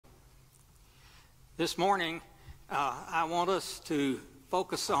This morning, I want us to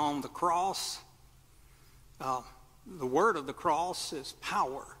focus on the cross. The word of the cross is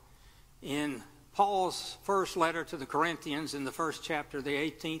power. In Paul's first letter to the Corinthians, in the first chapter, the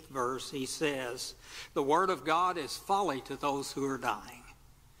 18th verse, he says, "The word of God is folly to those who are dying.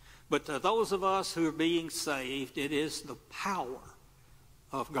 But to those of us who are being saved, it is the power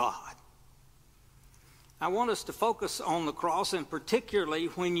of God." I want us to focus on the cross, and particularly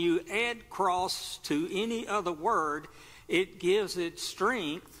when you add cross to any other word, it gives it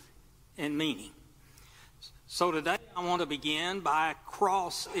strength and meaning. So today I want to begin by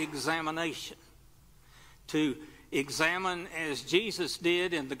cross-examination. To examine, as Jesus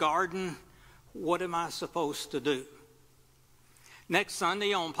did in the garden, what am I supposed to do? Next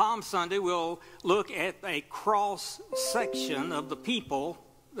Sunday, on Palm Sunday, we'll look at a cross-section of the people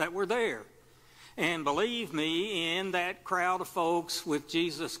that were there. And believe me, in that crowd of folks with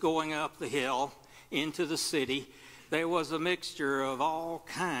Jesus going up the hill into the city, there was a mixture of all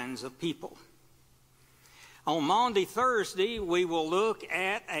kinds of people. On Maundy Thursday, we will look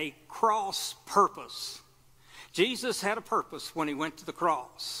at a cross purpose. Jesus had a purpose when he went to the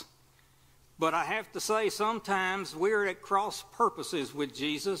cross. But I have to say, sometimes we're at cross purposes with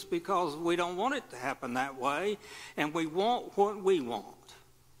Jesus because we don't want it to happen that way, and we want what we want.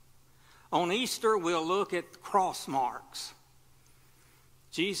 On Easter, we'll look at the cross marks.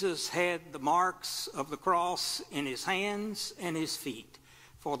 Jesus had the marks of the cross in his hands and his feet,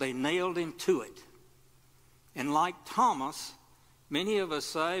 for they nailed him to it. And like Thomas, many of us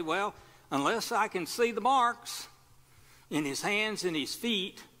say, well, unless I can see the marks in his hands and his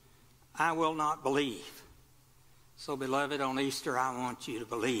feet, I will not believe. So, beloved, on Easter, I want you to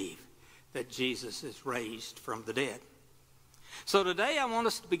believe that Jesus is raised from the dead. So today I want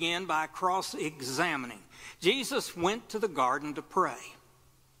us to begin by cross-examining. Jesus went to the garden to pray,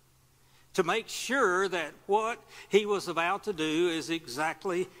 to make sure that what he was about to do is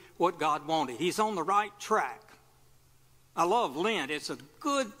exactly what God wanted. He's on the right track. I love Lent. It's a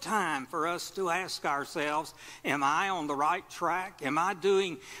good time for us to ask ourselves, am I on the right track? Am I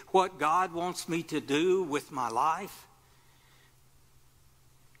doing what God wants me to do with my life?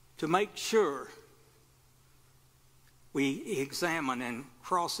 To make sure we examine and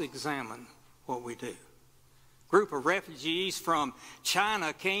cross-examine what we do. A group of refugees from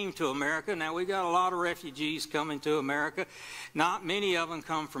China came to America. Now, we got a lot of refugees coming to America. Not many of them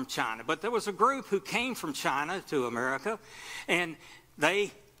come from China. But there was a group who came from China to America, and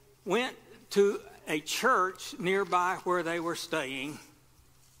they went to a church nearby where they were staying.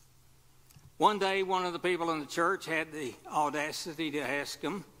 One day, one of the people in the church had the audacity to ask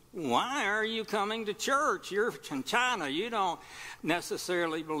them, "Why are you coming to church? You're from China. You don't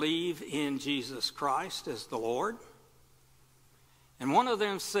necessarily believe in Jesus Christ as the Lord." And one of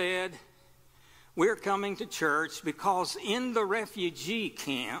them said, "We're coming to church because in the refugee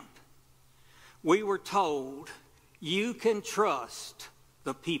camp, we were told you can trust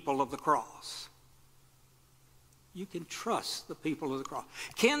the people of the cross." You can trust the people of the cross.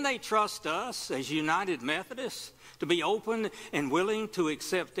 Can they trust us as United Methodists to be open and willing to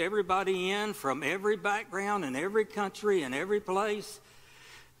accept everybody in from every background and every country and every place?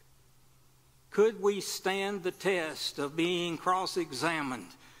 Could we stand the test of being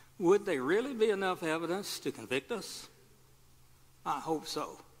cross-examined? Would there really be enough evidence to convict us? I hope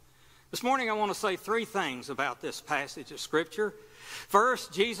so. This morning I want to say three things about this passage of Scripture.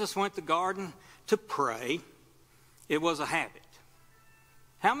 First, Jesus went to the garden to pray. It was a habit.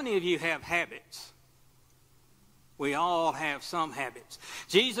 How many of you have habits? We all have some habits.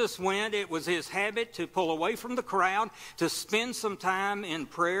 Jesus went, it was his habit to pull away from the crowd, to spend some time in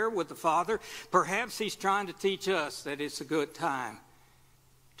prayer with the Father. Perhaps he's trying to teach us that it's a good time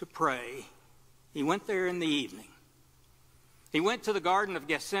to pray. He went there in the evening. He went to the Garden of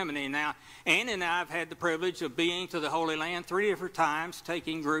Gethsemane. Now, Ann and I have had the privilege of being to the Holy Land 3 different times,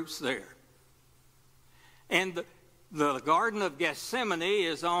 taking groups there. And the Garden of Gethsemane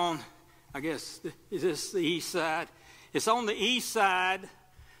is on, I guess, is this the east side? It's on the east side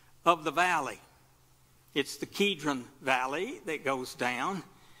of the valley. It's the Kidron Valley that goes down.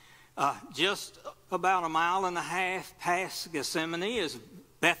 Just about 1.5 miles past Gethsemane is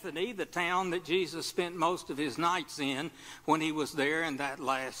Bethany, the town that Jesus spent most of his nights in when he was there in that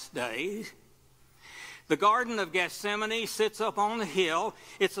last day. The Garden of Gethsemane sits up on the hill.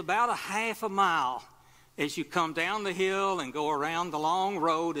 It's about 1/2 mile as you come down the hill and go around the long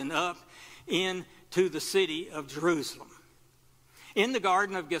road and up into the city of Jerusalem. In the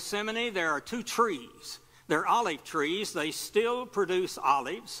Garden of Gethsemane, there are 2 trees. They're olive trees. They still produce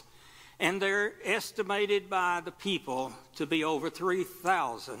olives, and they're estimated by the people to be over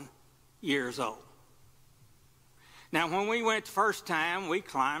 3,000 years old. Now, when we went the first time, we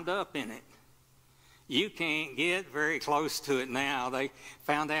climbed up in it. You can't get very close to it now. They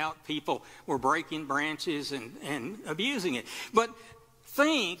found out people were breaking branches and abusing it. But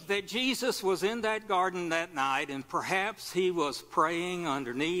think that Jesus was in that garden that night, and perhaps he was praying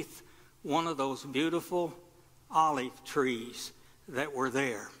underneath one of those beautiful olive trees that were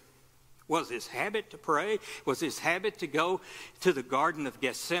there. Was his habit to pray? Was his habit to go to the Garden of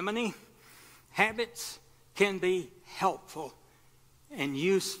Gethsemane? Habits can be helpful and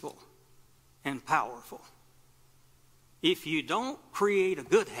useful and powerful. If you don't create a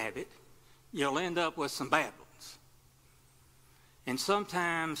good habit, you'll end up with some bad ones. And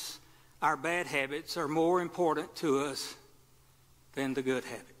sometimes our bad habits are more important to us than the good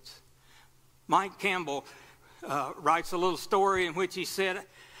habits. Mike Campbell writes a little story in which he said,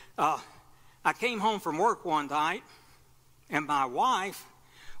 I came home from work one night, and my wife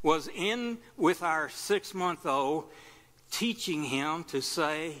was in with our 6-month-old, teaching him to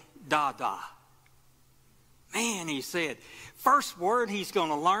say "Dada." Man, he said, first word he's going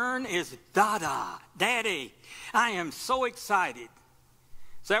to learn is "Dada," Daddy. I am so excited.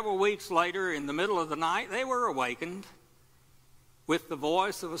 Several weeks later, in the middle of the night, they were awakened with the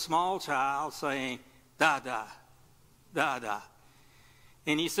voice of a small child saying, "Dada, Dada."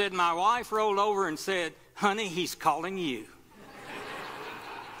 And he said, my wife rolled over and said, "Honey, he's calling you."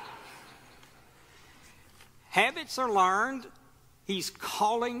 Habits are learned. He's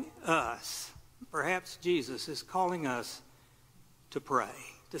calling us. Perhaps Jesus is calling us to pray,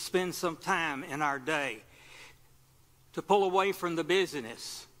 to spend some time in our day, to pull away from the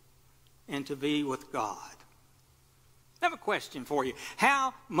busyness and to be with God. I have a question for you.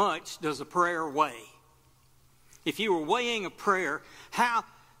 How much does a prayer weigh? If you were weighing a prayer, how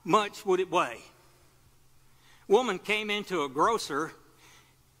much would it weigh? A woman came into a grocer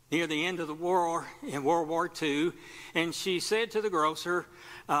near the end of the war, in World War II, and she said to the grocer,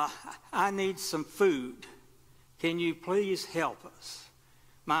 I need some food. Can you please help us?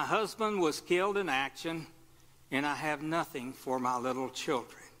 My husband was killed in action, and I have nothing for my little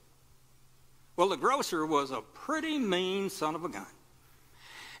children. Well, the grocer was a pretty mean son of a gun.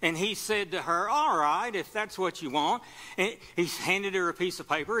 And he said to her, all right, if that's what you want. And he handed her a piece of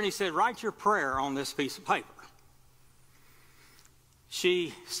paper, and he said, write your prayer on this piece of paper.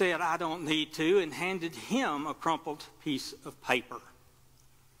 She said, I don't need to, and handed him a crumpled piece of paper.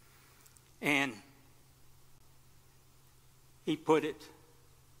 And he put it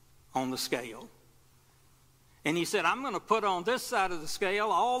on the scale. And he said, I'm going to put on this side of the scale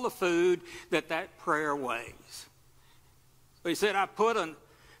all the food that prayer weighs. So he said, I put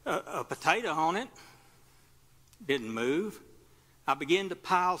a potato on it. Didn't move. I began to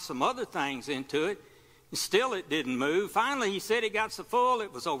pile some other things into it. Still it didn't move. Finally, he said it got so full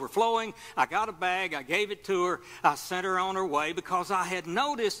it was overflowing. I got a bag. I gave it to her. I sent her on her way because I had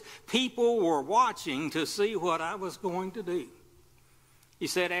noticed people were watching to see what I was going to do. He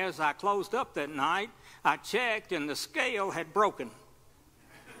said, as I closed up that night, I checked and the scale had broken.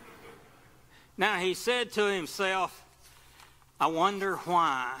 Now, he said to himself, I wonder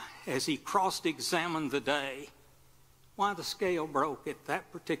why, as he cross-examined the day, why the scale broke at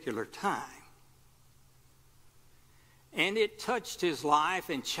that particular time. And it touched his life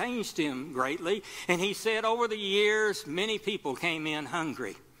and changed him greatly. And he said over the years, many people came in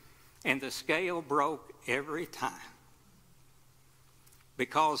hungry. And the scale broke every time.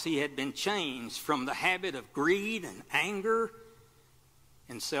 Because he had been changed from the habit of greed and anger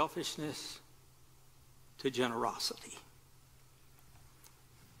and selfishness to generosity.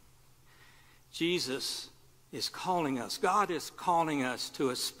 Jesus is calling us, God is calling us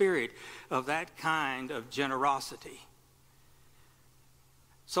to a spirit of that kind of generosity.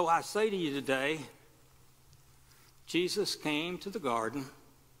 So I say to you today, Jesus came to the garden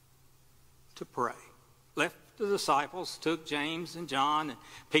to pray. Left the disciples, took James and John, and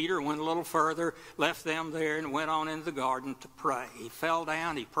Peter went a little further, left them there and went on into the garden to pray. He fell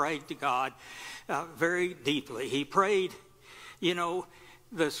down, he prayed to God very deeply. He prayed,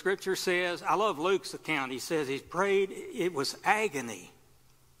 the scripture says, I love Luke's account, he says he prayed, it was agony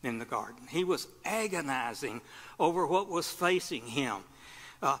in the garden. He was agonizing over what was facing him.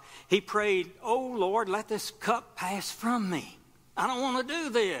 He prayed, oh Lord, let this cup pass from me. I don't want to do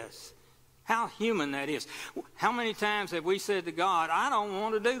this. How human that is. How many times have we said to God, I don't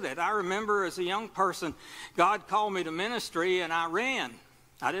want to do that. I remember as a young person, God called me to ministry and I ran.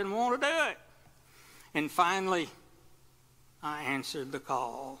 I didn't want to do it. And finally, I answered the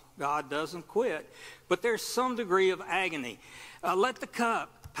call. God doesn't quit. But there's some degree of agony. Let the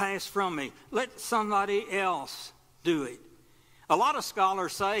cup pass from me. Let somebody else do it. A lot of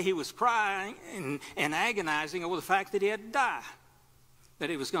scholars say he was crying and agonizing over the fact that he had to die, that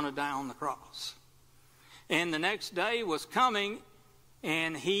he was going to die on the cross. And the next day was coming,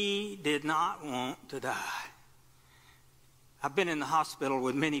 and he did not want to die. I've been in the hospital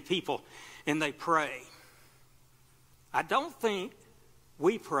with many people, and they pray. I don't think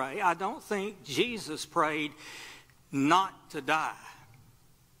we pray. I don't think Jesus prayed not to die.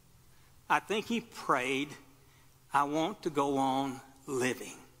 I think he prayed, I want to go on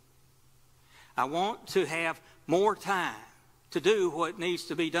living. I want to have more time to do what needs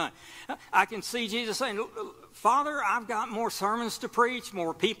to be done. I can see Jesus saying, Father, I've got more sermons to preach,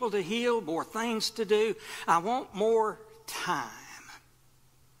 more people to heal, more things to do. I want more time.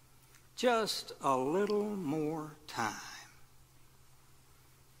 Just a little more time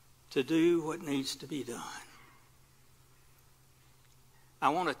to do what needs to be done. I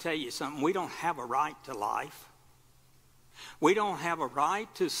want to tell you something. We don't have a right to life. We don't have a right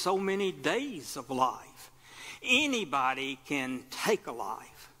to so many days of life. Anybody can take a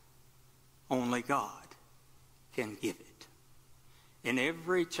life. Only God can give it. And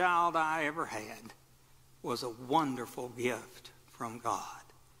every child I ever had was a wonderful gift from God.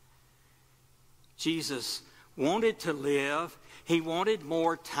 Jesus wanted to live. He wanted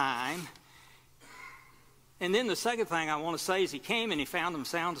more time. And then the second thing I want to say is he came and he found them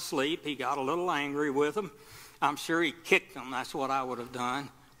sound asleep. He got a little angry with them. I'm sure he kicked them. That's what I would have done.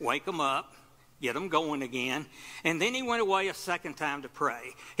 Wake them up, get them going again. And then he went away a second time to pray.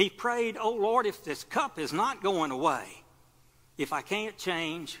 He prayed, oh Lord, if this cup is not going away, if I can't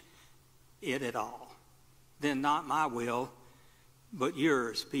change it at all, then not my will, but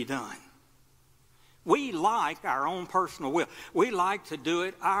yours be done. We like our own personal will. We like to do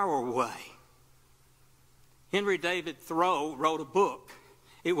it our way. Henry David Thoreau wrote a book.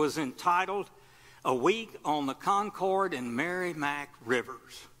 It was entitled A Week on the Concord and Merrimack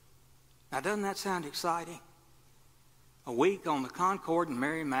Rivers. Now, doesn't that sound exciting? A Week on the Concord and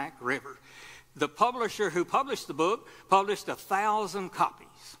Merrimack River. The publisher who published the book published 1,000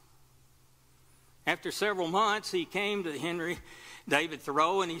 copies. After several months, he came to Henry David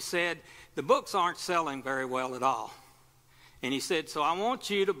Thoreau and he said, the books aren't selling very well at all. And he said, so I want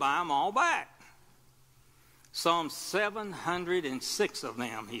you to buy them all back. Some 706 of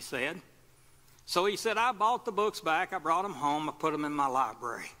them, he said. So he said, I bought the books back, I brought them home, I put them in my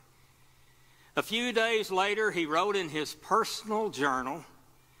library. A few days later, he wrote in his personal journal,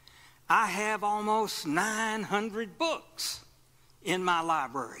 I have almost 900 books in my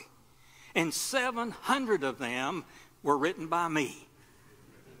library, and 700 of them were written by me.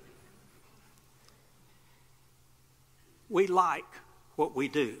 We like what we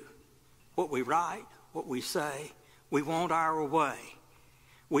do, what we write, what we say. We want our way.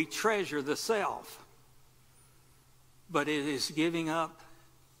 We treasure the self. But it is giving up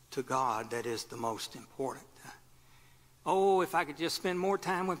to God that is the most important. Oh, if I could just spend more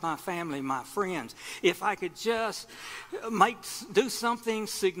time with my family, my friends. If I could just do something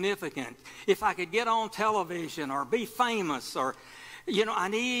significant. If I could get on television or be famous or, I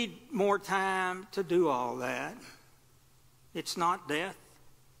need more time to do all that. It's not death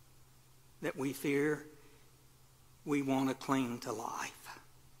that we fear. We want to cling to life.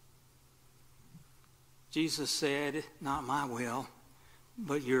 Jesus said, not my will,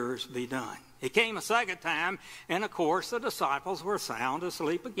 but yours be done. He came a second time, and of course the disciples were sound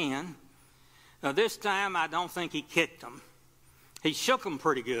asleep again. Now this time I don't think he kicked them. He shook them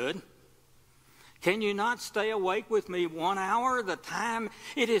pretty good. Can you not stay awake with me 1 hour? The time,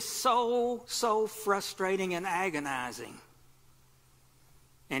 it is so frustrating and agonizing.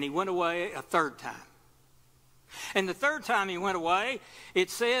 And he went away a third time. And the third time he went away, it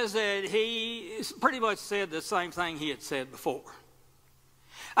says that he pretty much said the same thing he had said before.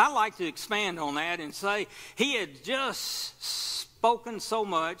 I like to expand on that and say he had just spoken so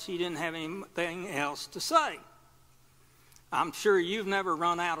much he didn't have anything else to say. I'm sure you've never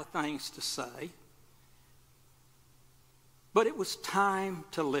run out of things to say. But it was time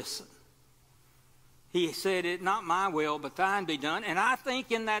to listen. He said, it not my will, but thine be done. And I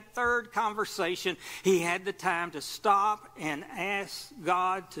think in that third conversation, he had the time to stop and ask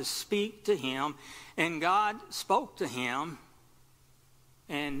God to speak to him. And God spoke to him.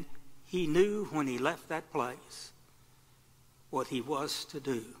 And he knew when he left that place what he was to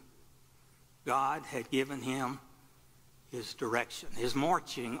do. God had given him his direction, his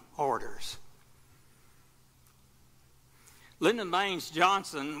marching orders. Lyndon Baines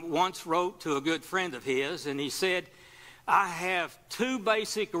Johnson once wrote to a good friend of his, and he said, I have 2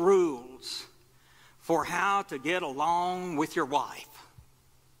 basic rules for how to get along with your wife.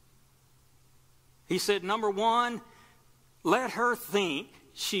 He said, number 1, let her think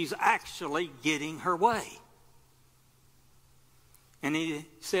she's actually getting her way. And he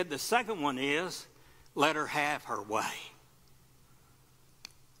said the second one is, let her have her way.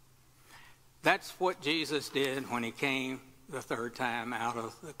 That's what Jesus did when he came the third time out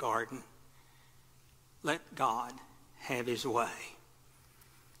of the garden. Let God have his way.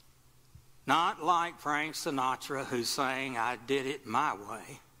 Not like Frank Sinatra, who sang, I did it my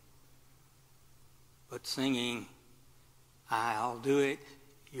way, but singing, I'll do it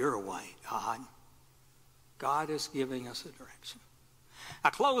your way, God. God is giving us a direction. I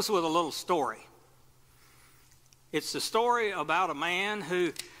close with a little story. It's the story about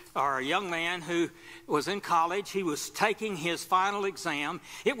a young man who was in college. He was taking his final exam.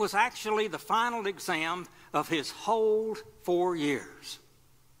 It was actually the final exam of his whole 4 years.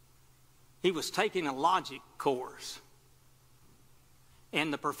 He was taking a logic course.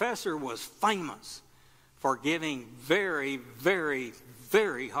 And the professor was famous for giving very, very,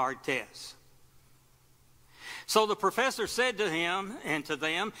 very hard tests. So the professor said to him and to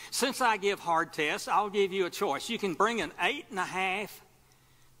them, since I give hard tests, I'll give you a choice. You can bring an 8.5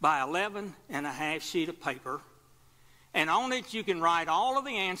 by 11.5 sheet of paper, and on it you can write all of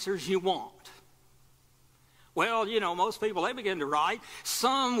the answers you want. Well, you know, most people, they begin to write.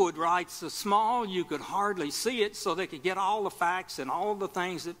 Some would write so small you could hardly see it, so they could get all the facts and all the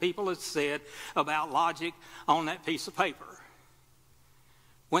things that people had said about logic on that piece of paper.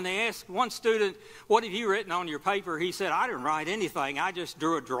 When they asked one student, what have you written on your paper? He said, I didn't write anything. I just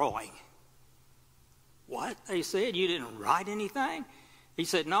drew a drawing. What? They said, you didn't write anything? He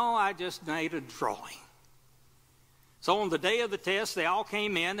said, no, I just made a drawing. So on the day of the test, they all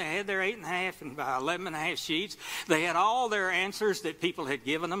came in. They had their 8.5 and 11.5 sheets. They had all their answers that people had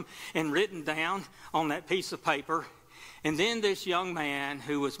given them and written down on that piece of paper. And then this young man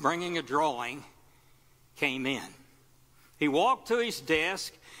who was bringing a drawing came in. He walked to his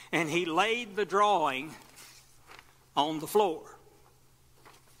desk and he laid the drawing on the floor.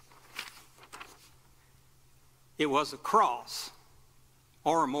 It was a cross,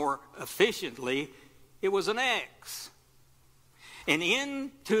 or more efficiently, it was an X. And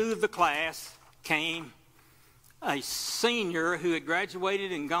into the class came a senior who had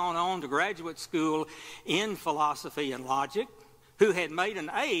graduated and gone on to graduate school in philosophy and logic, who had made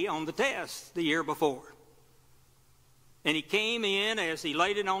an A on the test the year before. And he came in as he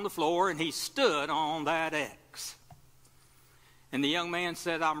laid it on the floor, and he stood on that X. And the young man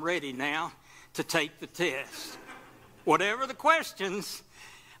said, I'm ready now to take the test. Whatever the questions,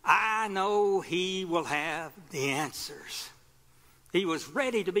 I know he will have the answers. He was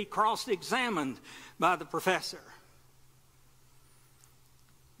ready to be cross-examined by the professor.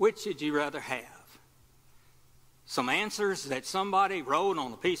 Which would you rather have? Some answers that somebody wrote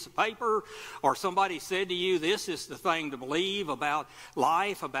on a piece of paper, or somebody said to you, this is the thing to believe about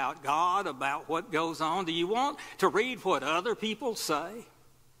life, about God, about what goes on? Do you want to read what other people say?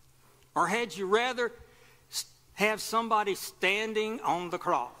 Or had you rather have somebody standing on the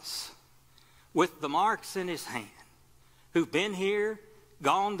cross with the marks in his hand, who've been here,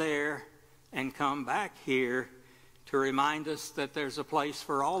 gone there, and come back here to remind us that there's a place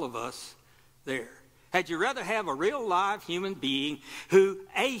for all of us there? Had you rather have a real live human being who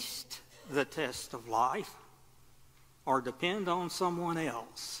aced the test of life, or depend on someone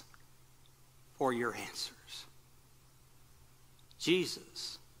else for your answers?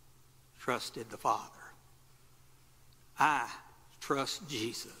 Jesus trusted the Father. I trust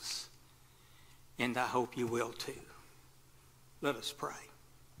Jesus, and I hope you will too. Let us pray.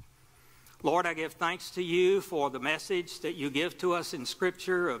 Lord, I give thanks to you for the message that you give to us in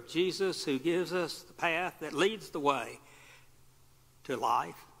Scripture of Jesus, who gives us the path that leads the way to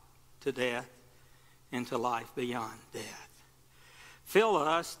life, to death, and to life beyond death. Fill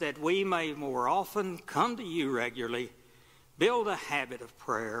us that we may more often come to you regularly, build a habit of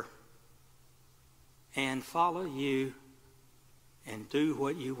prayer, and follow you and do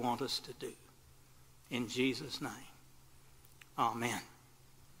what you want us to do. In Jesus' name, amen.